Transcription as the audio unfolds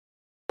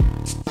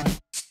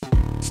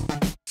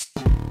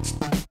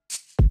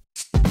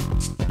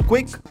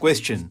Quick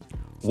question.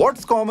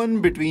 What's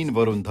common between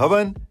Varun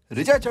Dhawan,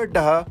 Richa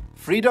Chadha,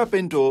 Freida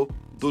Pinto,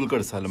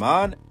 Dulquer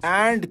Salman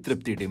and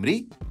Triptii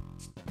Dimri?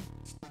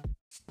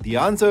 The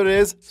answer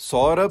is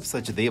Saurabh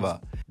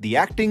Sachdeva, the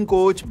acting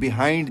coach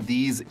behind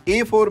these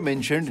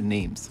aforementioned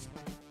names.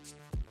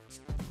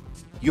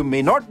 You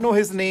may not know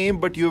his name,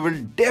 but you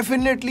will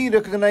definitely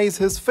recognize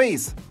his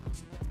face.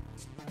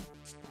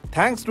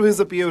 Thanks to his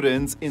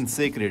appearance in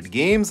Sacred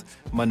Games,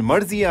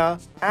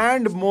 Manmarziyan,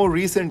 and more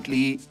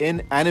recently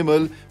in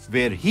Animal,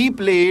 where he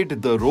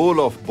played the role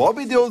of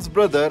Bobby Deol's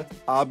brother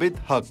Abid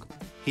Haq,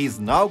 he's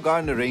now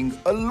garnering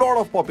a lot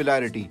of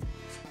popularity.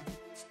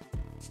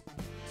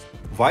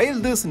 While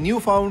this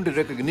newfound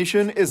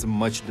recognition is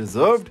much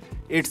deserved,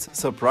 it's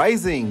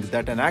surprising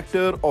that an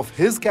actor of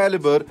his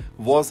caliber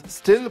was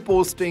still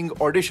posting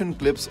audition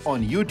clips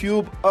on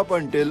YouTube up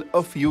until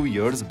a few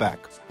years back.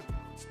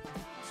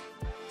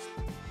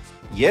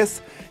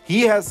 Yes,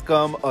 he has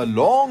come a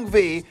long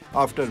way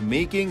after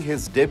making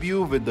his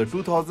debut with the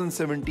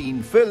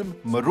 2017 film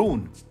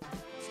Maroon.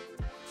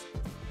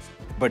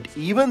 But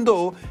even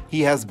though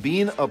he has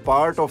been a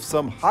part of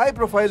some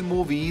high-profile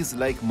movies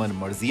like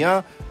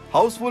Manmarziyan,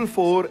 Houseful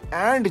 4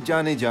 and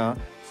Jaane Jaan,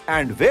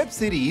 and web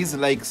series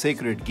like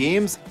Sacred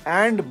Games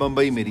and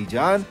Mumbai Meri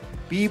Jaan,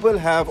 people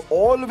have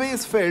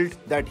always felt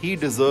that he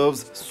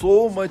deserves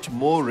so much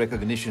more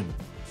recognition.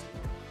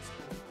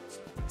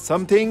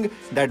 Something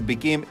that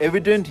became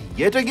evident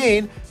yet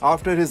again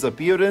after his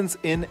appearance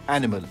in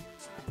Animal.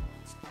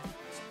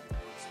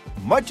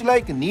 Much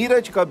like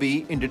Neeraj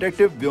Kabi in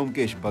Detective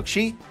Byomkesh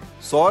Bakshi,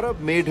 Saurabh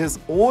made his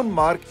own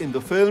mark in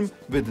the film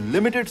with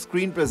limited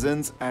screen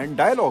presence and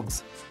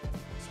dialogues.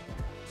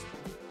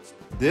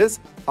 This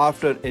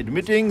after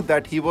admitting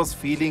that he was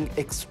feeling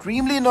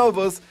extremely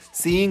nervous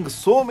seeing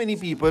so many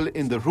people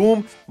in the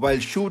room while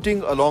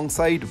shooting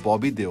alongside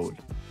Bobby Deol.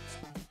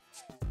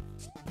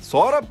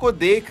 Saurabh को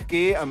देख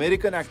के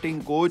American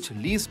acting coach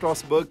ली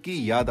स्ट्रॉसबर्ग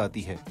की याद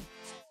आती है.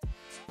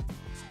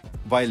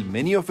 While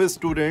many of his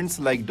students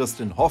like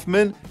Dustin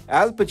Hoffman,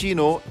 Al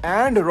Pacino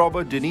and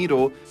Robert De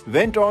Niro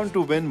went on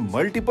to win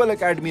multiple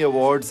Academy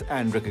Awards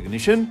and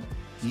recognition,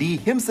 Lee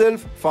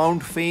himself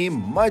found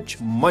fame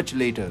much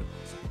later.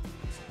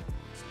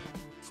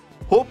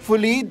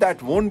 Hopefully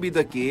that won't be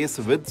the case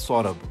with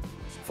Saurabh.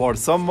 For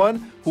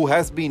someone who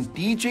has been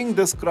teaching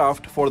this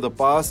craft for the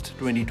past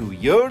 22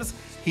 years,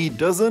 he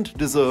doesn't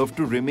deserve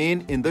to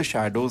remain in the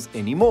shadows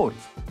anymore.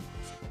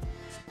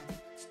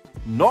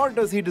 Nor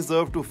does he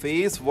deserve to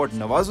face what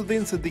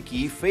Nawazuddin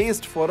Siddiqui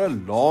faced for a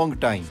long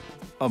time,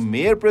 a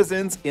mere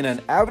presence in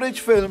an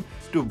average film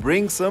to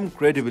bring some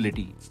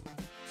credibility.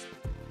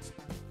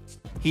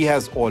 He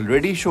has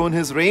already shown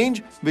his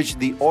range, which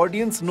the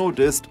audience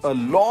noticed a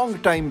long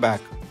time back.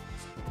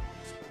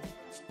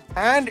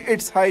 And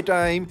it's high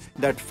time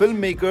that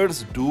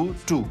filmmakers do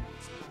too.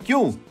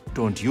 Kyun?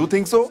 Don't you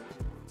think so?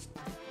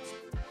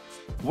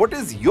 What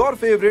is your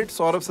favorite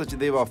Saurabh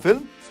Sachdeva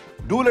film?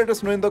 Do let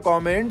us know in the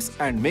comments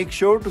and make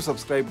sure to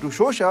subscribe to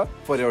SHOWSHA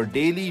for your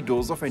daily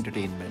dose of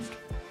entertainment.